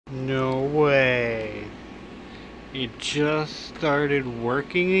No way. It just started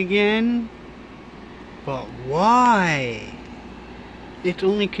working again? But why? It's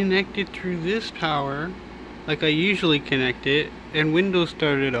only connected through this power, like I usually connect it, and Windows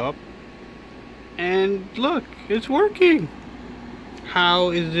started up. And look, it's working! How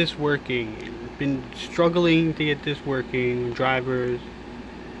is this working? I've been struggling to get this working. Drivers.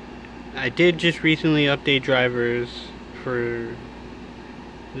 I did just recently update drivers for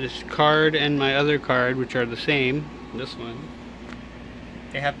this card and my other card, which are the same. This one.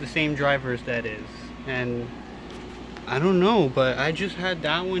 They have the same drivers, that is. And I don't know, but I just had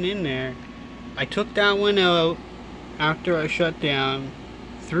that one in there. I took that one out after I shut down,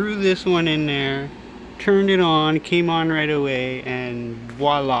 threw this one in there, turned it on, came on right away, and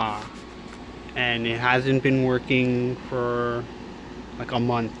voila. And it hasn't been working for like a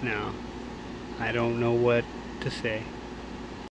month now. I don't know what to say.